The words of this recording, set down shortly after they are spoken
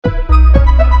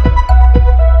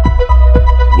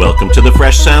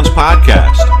Fresh Sounds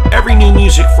Podcast. Every New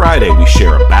Music Friday, we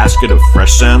share a basket of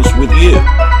fresh sounds with you.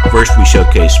 First, we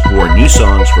showcase 4 new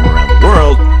songs from around the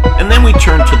world, and then we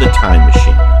turn to the time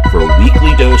machine for a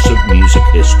weekly dose of music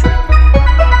history.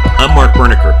 I'm Mark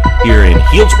Berniker, here in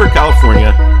Healdsburg, California,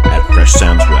 at Fresh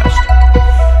Sounds West.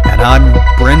 And I'm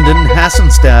Brendan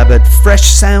Hassenstab at Fresh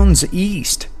Sounds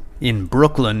East in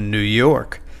Brooklyn, New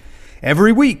York.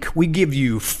 Every week, we give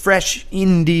you fresh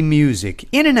indie music,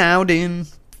 in and out in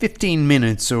 15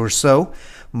 minutes or so.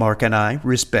 Mark and I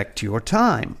respect your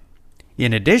time.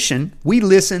 In addition, we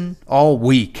listen all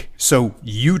week, so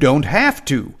you don't have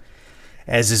to.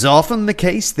 As is often the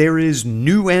case, there is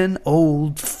new and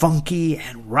old, funky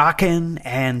and rockin',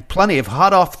 and plenty of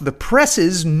hot off the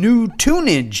presses new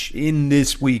tunage in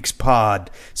this week's pod.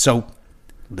 So,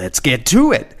 let's get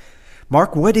to it.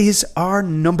 Mark, what is our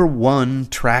number 1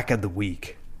 track of the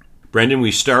week? Brendan,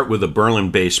 we start with a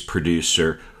Berlin-based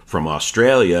producer from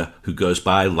Australia who goes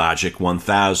by Logic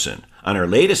 1000. On her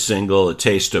latest single, a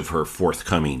taste of her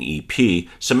forthcoming EP,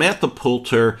 Samantha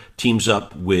Poulter teams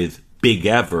up with Big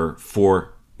Ever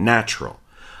for Natural.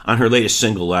 On her latest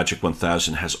single, Logic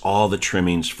 1000 has all the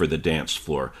trimmings for the dance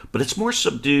floor, but it's more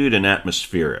subdued and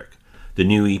atmospheric. The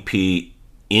new EP,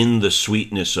 In the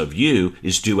Sweetness of You,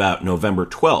 is due out November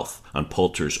 12th on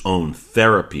Poulter's own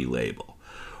Therapy label.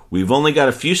 We've only got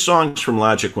a few songs from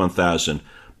Logic 1000,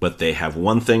 but they have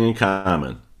one thing in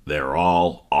common. They're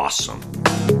all awesome.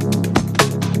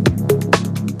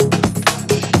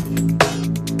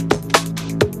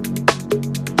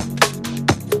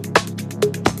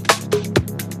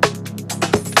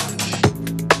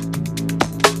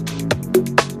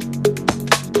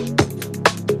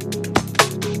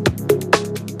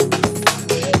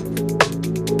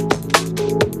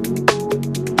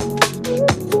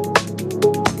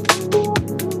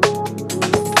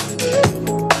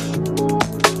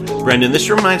 Brendan, this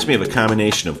reminds me of a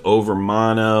combination of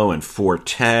over-mono and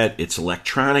quartet. It's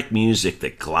electronic music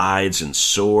that glides and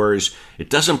soars. It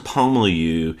doesn't pummel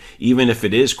you, even if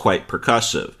it is quite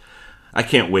percussive. I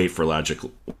can't wait for Logic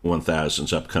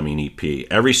 1000's upcoming EP.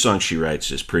 Every song she writes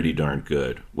is pretty darn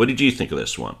good. What did you think of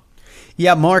this one?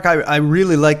 Yeah, Mark, I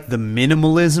really like the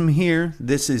minimalism here.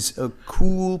 This is a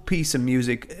cool piece of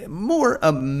music, more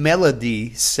a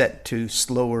melody set to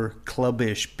slower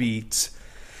clubbish beats.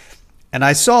 And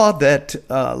I saw that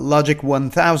Logic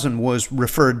 1000 was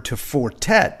referred to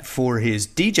Fortet for his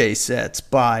DJ sets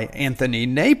by Anthony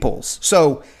Naples.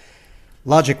 So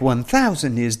Logic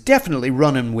 1000 is definitely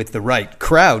running with the right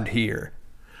crowd here.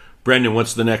 Brendan,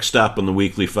 what's the next stop on the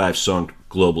weekly 5-song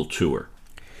global tour?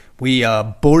 We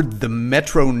board the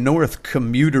Metro North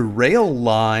commuter rail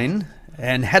line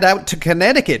and head out to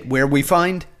Connecticut, where we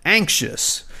find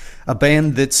Anxious, a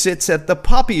band that sits at the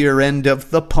poppier end of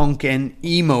the punk and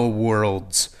emo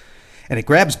worlds. And it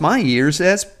grabs my ears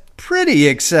as pretty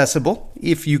accessible,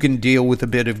 if you can deal with a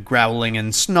bit of growling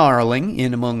and snarling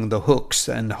in among the hooks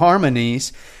and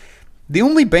harmonies. The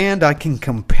only band I can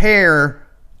compare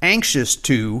Anxious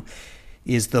to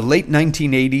is the late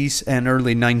 1980s and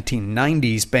early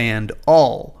 1990s band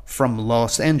All from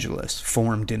Los Angeles,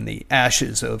 formed in the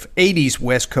ashes of 80s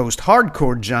West Coast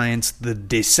hardcore giants The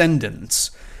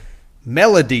Descendants.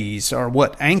 Melodies are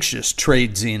what Anxious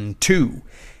trades in too,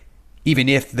 even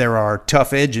if there are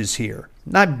tough edges here.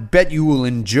 I bet you will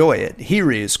enjoy it.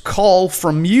 Here is Call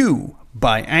From You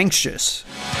by Anxious.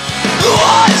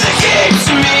 What keeps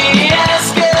me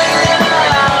asking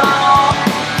out?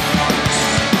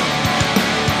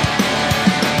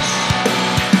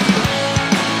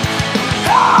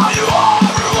 How you are,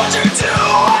 what you're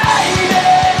doing,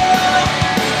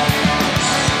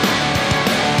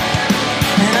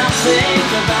 and I think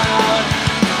about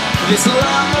this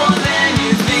love more than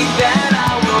you think that I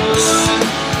would.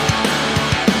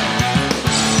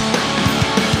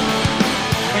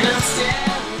 And I'm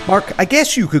standing. Mark, I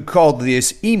guess you could call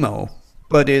this emo,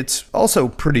 but it's also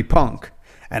pretty punk.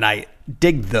 And I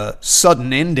dig the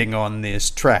sudden ending on this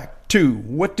track, too.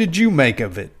 What did you make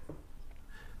of it?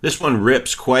 This one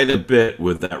rips quite a bit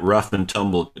with that rough and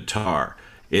tumble guitar.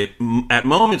 At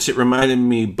moments, it reminded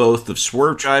me both of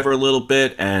Swerve Driver a little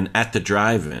bit and At the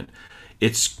Drive-In.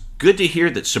 It's good to hear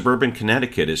that suburban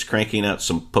Connecticut is cranking out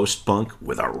some post-punk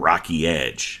with a rocky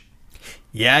edge.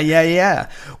 Yeah.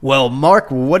 Well, Mark,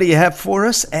 what do you have for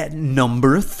us at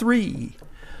number 3?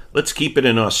 Let's keep it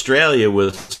in Australia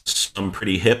with some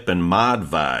pretty hip and mod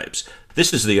vibes.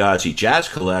 This is the Aussie jazz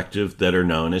collective that are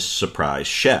known as Surprise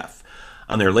Chef.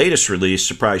 On their latest release,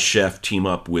 Surprise Chef team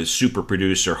up with super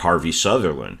producer Harvey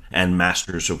Sutherland and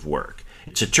Masters of Work.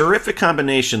 It's a terrific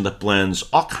combination that blends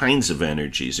all kinds of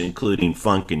energies, including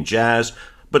funk and jazz,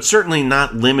 but certainly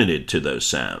not limited to those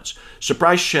sounds.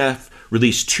 Surprise Chef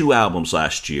released 2 albums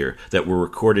last year that were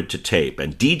recorded to tape,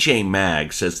 and DJ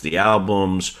Mag says the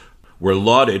albums were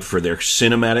lauded for their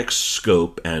cinematic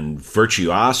scope and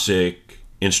virtuosic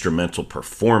instrumental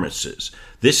performances.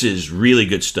 This is really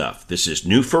good stuff. This is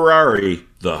New Ferrari,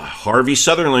 the Harvey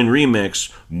Sutherland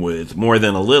remix, with more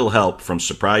than a little help from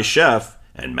Surprise Chef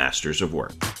and Masters of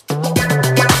Work.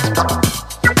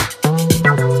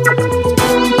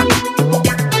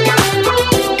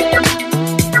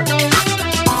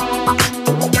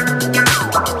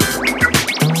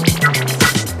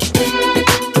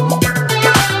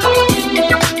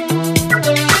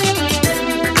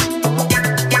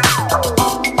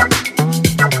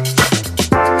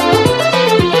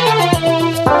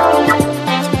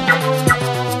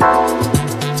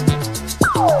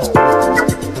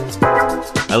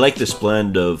 I like this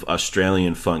blend of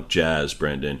Australian funk jazz,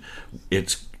 Brendan.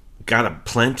 It's got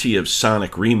plenty of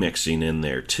sonic remixing in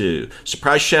there, too.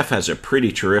 Surprise Chef has a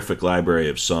pretty terrific library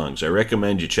of songs. I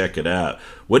recommend you check it out.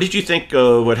 What did you think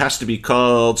of what has to be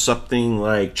called something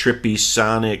like trippy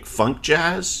sonic funk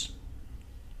jazz?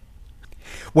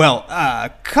 Well,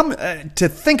 come to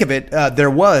think of it, there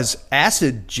was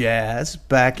acid jazz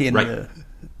back in the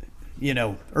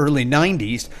early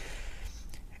 90s.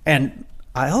 And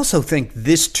I also think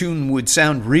this tune would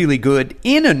sound really good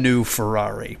in a new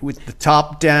Ferrari with the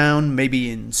top down,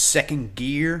 maybe in second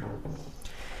gear.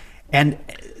 And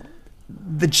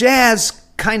the jazz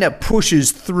kind of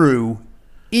pushes through,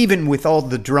 even with all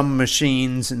the drum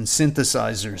machines and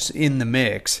synthesizers in the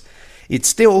mix. It's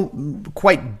still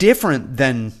quite different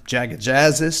than Jagged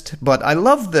Jazzist, but I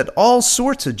love that all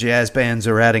sorts of jazz bands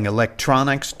are adding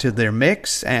electronics to their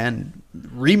mix and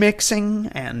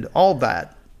remixing and all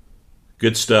that.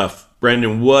 Good stuff.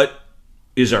 Brendan, what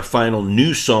is our final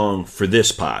new song for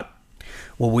this pod?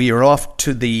 Well, we are off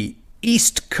to the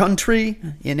East Country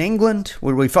in England,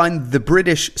 where we find the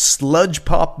British sludge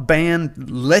pop band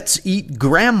Let's Eat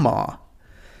Grandma.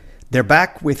 They're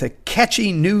back with a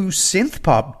catchy new synth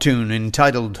pop tune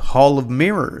entitled Hall of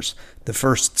Mirrors, the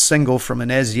first single from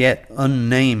an as yet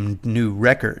unnamed new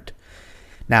record.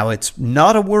 Now, it's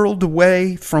not a world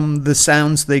away from the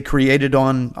sounds they created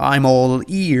on I'm All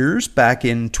Ears back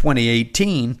in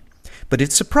 2018, but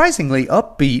it's surprisingly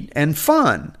upbeat and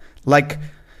fun, like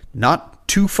not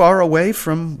too far away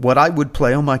from what I would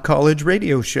play on my college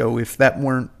radio show if that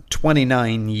weren't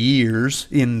 29 years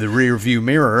in the rearview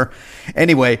mirror.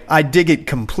 Anyway, I dig it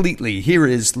completely. Here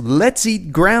is Let's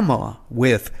Eat Grandma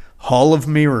with Hall of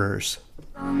Mirrors.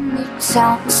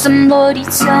 Somebody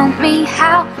tell me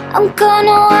how I'm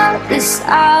gonna work this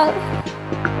out.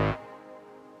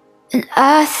 And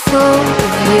I thought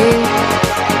of you,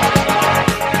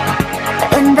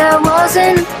 and there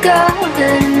wasn't a girl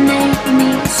that made me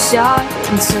shout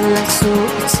until I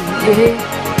talked to you.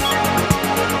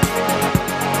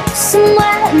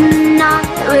 Somewhere in the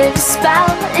night with a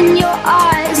spell in your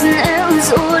eyes, and it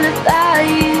was all about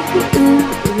you.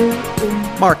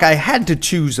 Mark, I had to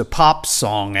choose a pop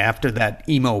song after that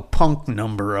emo punk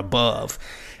number above.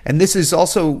 And this is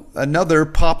also another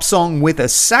pop song with a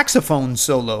saxophone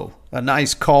solo. A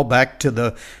nice callback to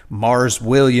the Mars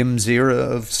Williams era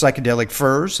of Psychedelic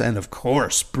Furs, and of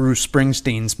course, Bruce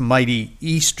Springsteen's mighty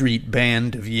E Street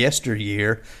Band of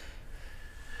yesteryear.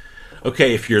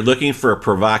 Okay, if you're looking for a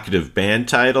provocative band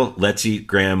title, Let's Eat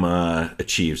Grandma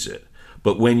achieves it.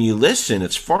 But when you listen,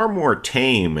 it's far more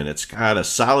tame, and it's got a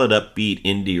solid upbeat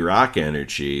indie rock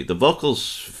energy. The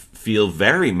vocals feel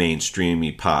very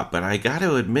mainstreamy pop, but I got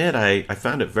to admit, I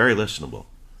found it very listenable.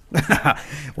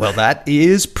 Well, that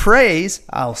is praise,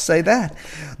 I'll say that.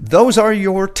 Those are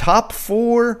your top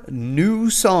 4 new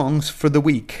songs for the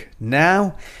week.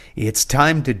 Now, it's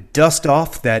time to dust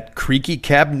off that creaky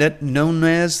cabinet known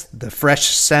as the Fresh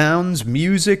Sounds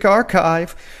Music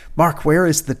Archive. Mark, where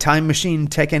is the time machine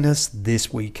taking us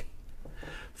this week?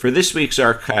 For this week's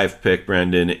archive pick,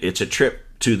 Brendan, it's a trip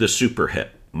to the super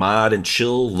hip, mod and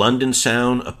chill London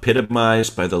sound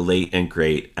epitomized by the late and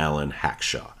great Alan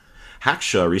Hackshaw.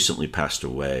 Hackshaw recently passed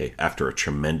away after a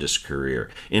tremendous career,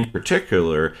 in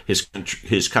particular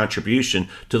his contribution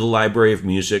to the library of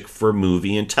music for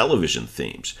movie and television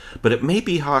themes. But it may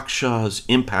be Hackshaw's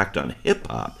impact on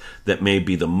hip-hop that may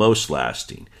be the most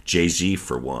lasting. Jay-Z,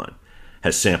 for one,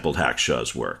 has sampled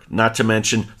Hackshaw's work, not to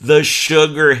mention the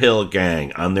Sugar Hill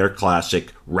Gang on their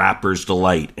classic Rapper's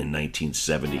Delight in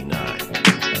 1979.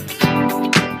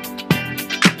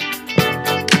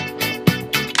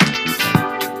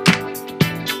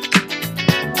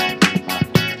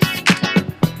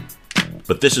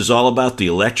 But this is all about the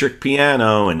electric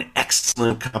piano and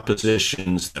excellent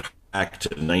compositions that back to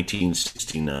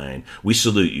 1969. We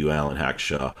salute you, Alan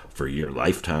Hackshaw, for your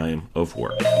lifetime of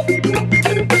work.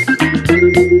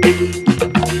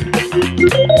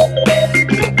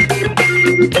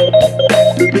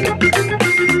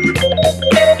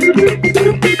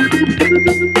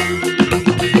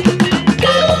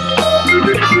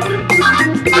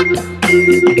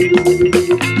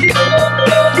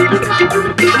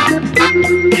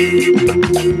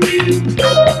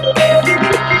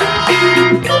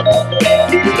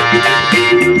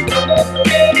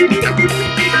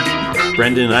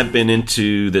 Brendan, I've been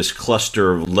into this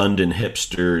cluster of London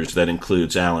hipsters that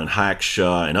includes Alan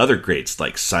Hackshaw and other greats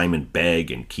like Simon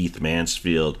Begg and Keith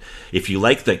Mansfield. If you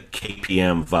like the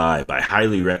KPM vibe, I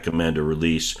highly recommend a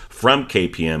release from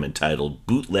KPM entitled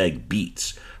Bootleg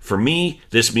Beats. For me,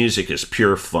 this music is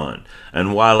pure fun,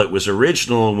 and while it was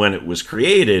original when it was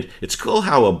created, it's cool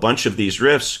how a bunch of these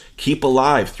riffs keep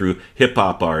alive through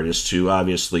hip-hop artists who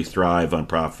obviously thrive on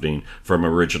profiting from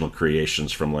original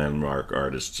creations from landmark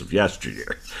artists of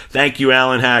yesteryear. Thank you,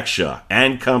 Alan Hackshaw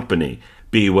and company.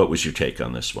 B, what was your take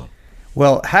on this one?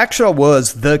 Well, Hackshaw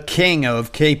was the king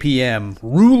of KPM,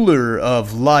 ruler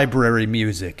of library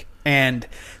music. And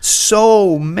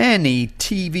so many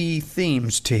TV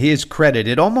themes to his credit,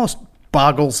 it almost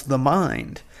boggles the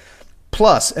mind.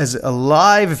 Plus, as a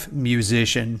live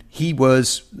musician, he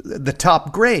was the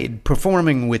top grade,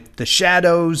 performing with The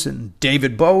Shadows and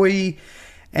David Bowie,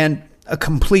 and a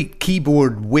complete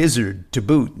keyboard wizard to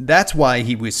boot. That's why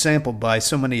he was sampled by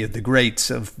so many of the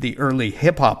greats of the early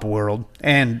hip-hop world,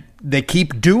 and they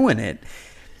keep doing it.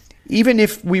 Even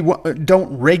if we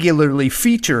don't regularly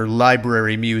feature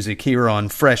library music here on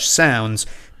Fresh Sounds,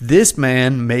 this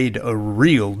man made a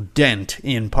real dent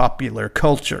in popular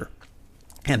culture.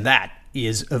 And that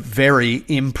is very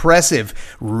impressive.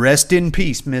 Rest in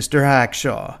peace, Mr.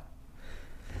 Hackshaw.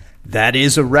 That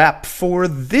is a wrap for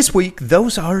this week.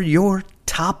 Those are your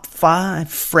top 5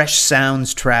 Fresh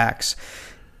Sounds tracks.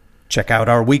 Check out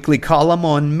our weekly column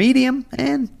on Medium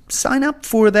and sign up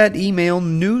for that email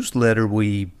newsletter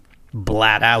we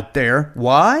blat out there.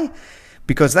 Why?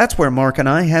 Because that's where Mark and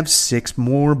I have 6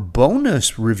 more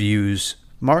bonus reviews.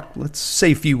 Mark, let's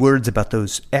say a few words about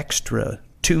those extra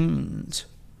tunes.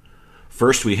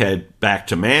 First, we head back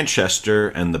to Manchester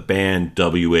and the band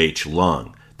W.H.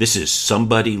 Lung. This is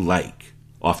Somebody Like,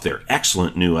 off their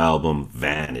excellent new album,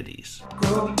 Vanities.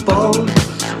 Grow bold,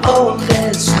 old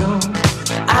and strong.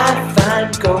 I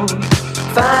find gold,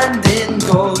 finding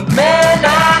gold. Man,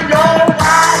 I know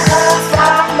I won't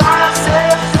find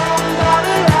myself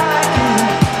somebody like you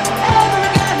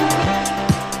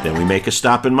ever again. Then we make a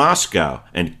stop in Moscow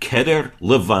and Keder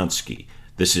Levansky.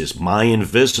 This is My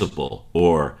Invisible,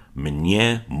 or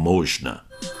Мне Можно.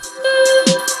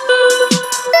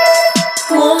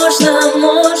 Можно,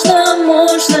 можно,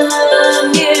 можно,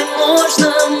 мне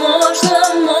можно, можно,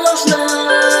 можно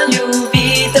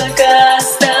любить только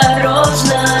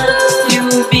осторожно,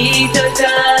 любить только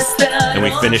осторожно. And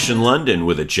we finish in London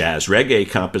with a jazz reggae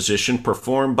composition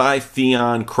performed by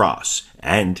Theon Cross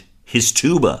and his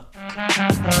tuba.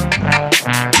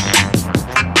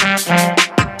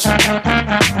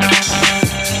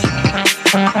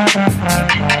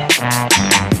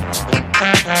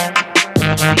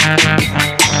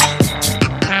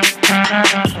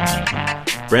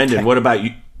 Brandon, what about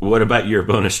you? What about your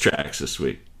bonus tracks this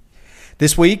week?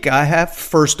 This week, I have,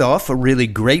 first off, a really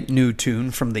great new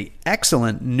tune from the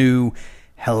excellent new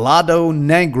Helado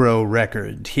Negro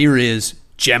record. Here is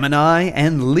Gemini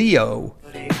and Leo.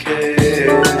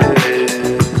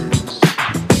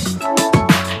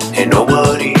 And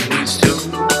nobody needs to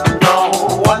know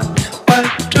what we're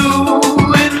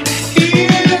doing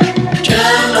here.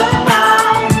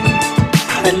 Gemini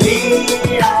and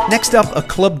Leo. Next up, a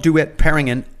club duet pairing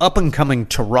an up-and-coming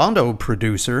Toronto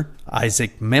producer,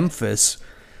 Isaac Memphis,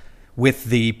 with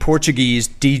the Portuguese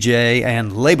DJ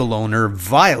and label owner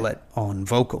Violet on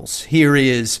vocals. Here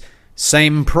is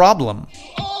Same Problem.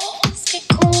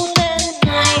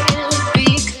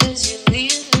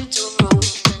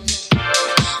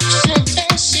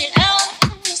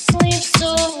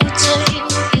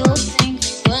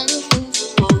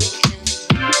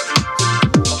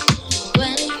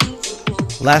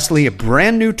 Lastly, a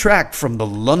brand new track from the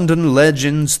London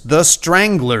legends The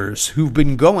Stranglers, who've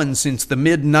been going since the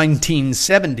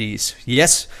mid-1970s.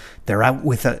 Yes, they're out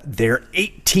with their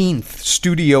 18th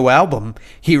studio album.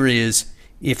 Here is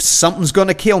If Something's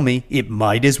Gonna Kill Me, It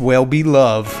Might As Well Be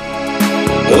Love.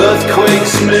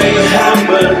 Earthquakes may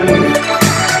happen,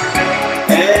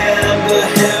 and the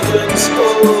heavens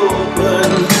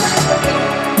open.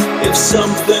 If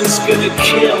something's gonna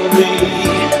kill me,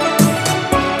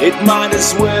 it might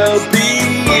as well be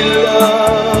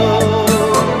love.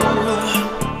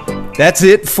 That's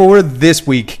it for this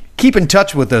week. Keep in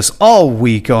touch with us all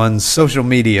week on social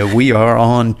media. We are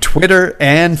on Twitter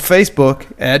and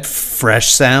Facebook at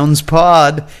Fresh Sounds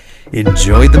Pod.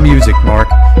 Enjoy the music, Mark.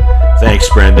 Thanks,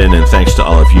 Brendan, and thanks to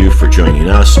all of you for joining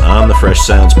us on the Fresh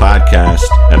Sounds Podcast.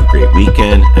 Have a great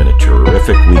weekend and a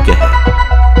terrific week ahead.